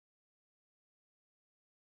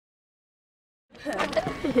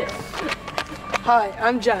Hi,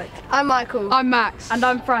 I'm Jack. I'm Michael. I'm Max. And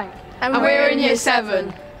I'm Frank. And we're in Year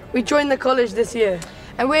 7. We joined the college this year.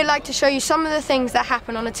 And we'd like to show you some of the things that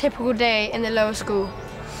happen on a typical day in the lower school.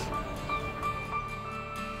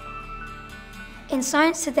 In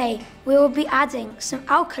Science Today, we will be adding some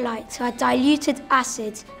alkali to our diluted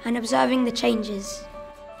acid and observing the changes.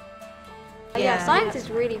 Yeah, science is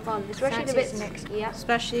really fun, especially the bits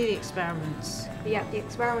Especially the experiments. Yeah, the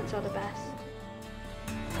experiments are the best.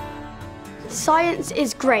 Science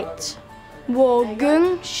is great. 我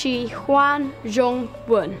更喜欢中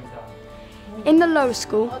文. In the lower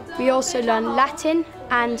school, we also learn Latin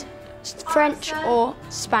and French or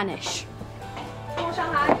Spanish.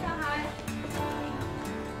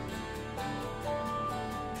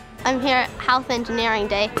 I'm here at Health Engineering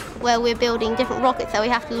Day, where we're building different rockets that we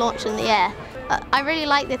have to launch in the air. I really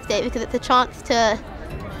like this day because it's a chance to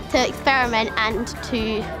experiment and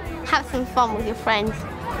to have some fun with your friends,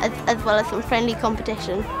 as well as some friendly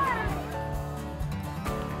competition.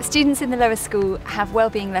 Students in the lower school have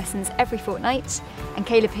wellbeing lessons every fortnight, and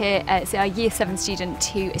Caleb here is our Year 7 student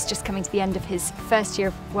who is just coming to the end of his first year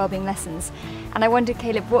of wellbeing lessons. And I wondered,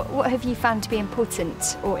 Caleb, what have you found to be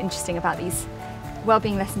important or interesting about these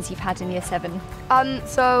wellbeing lessons you've had in Year 7?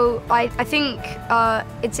 So I think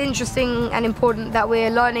it's interesting and important that we're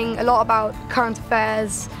learning a lot about current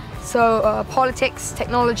affairs, so politics,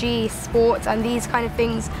 technology, sports and these kind of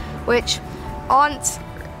things, which aren't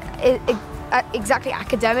exactly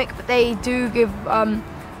academic, but they do give an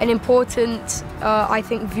important, I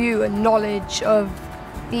think, view and knowledge of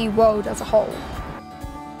the world as a whole.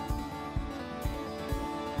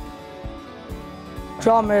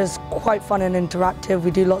 Drama is quite fun and interactive. We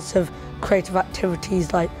do lots of creative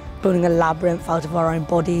activities like building a labyrinth out of our own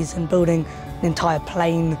bodies and building an entire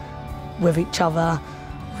plane with each other.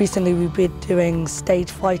 Recently we've been doing stage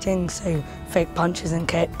fighting, so fake punches and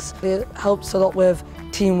kicks. It helps a lot with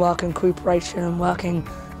teamwork and cooperation and working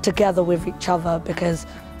together with each other, because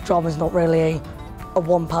drama is not really a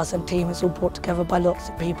one-person team. It's all brought together by lots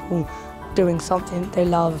of people doing something they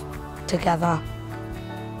love together.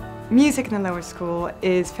 Music in the lower school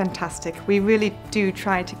is fantastic. We really do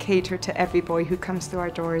try to cater to every boy who comes through our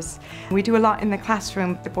doors. We do a lot in the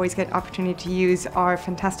classroom. The boys get opportunity to use our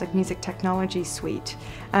fantastic music technology suite.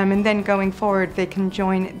 And then going forward, they can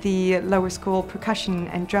join the lower school percussion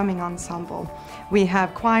and drumming ensemble. We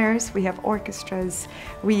have choirs, we have orchestras,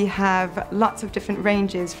 we have lots of different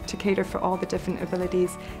ranges to cater for all the different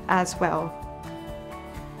abilities as well.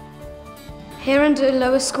 Here in the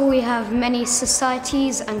lower school we have many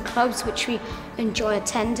societies and clubs which we enjoy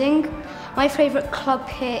attending. My favourite club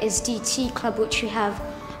here is DT Club, which we have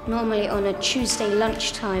normally on a Tuesday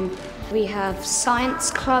lunchtime. We have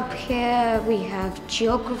Science Club here, we have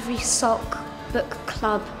Geography Sock, Book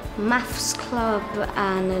Club, Maths Club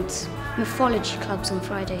and Mythology clubs on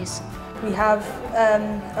Fridays. We have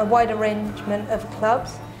a wide arrangement of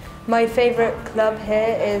clubs. My favourite club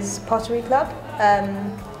here is Pottery Club.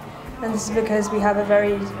 And this is because we have a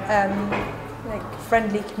very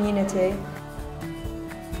friendly community.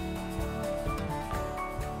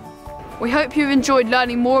 We hope you've enjoyed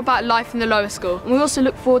learning more about life in the lower school. And we also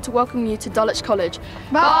look forward to welcoming you to Dulwich College.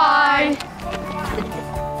 Bye!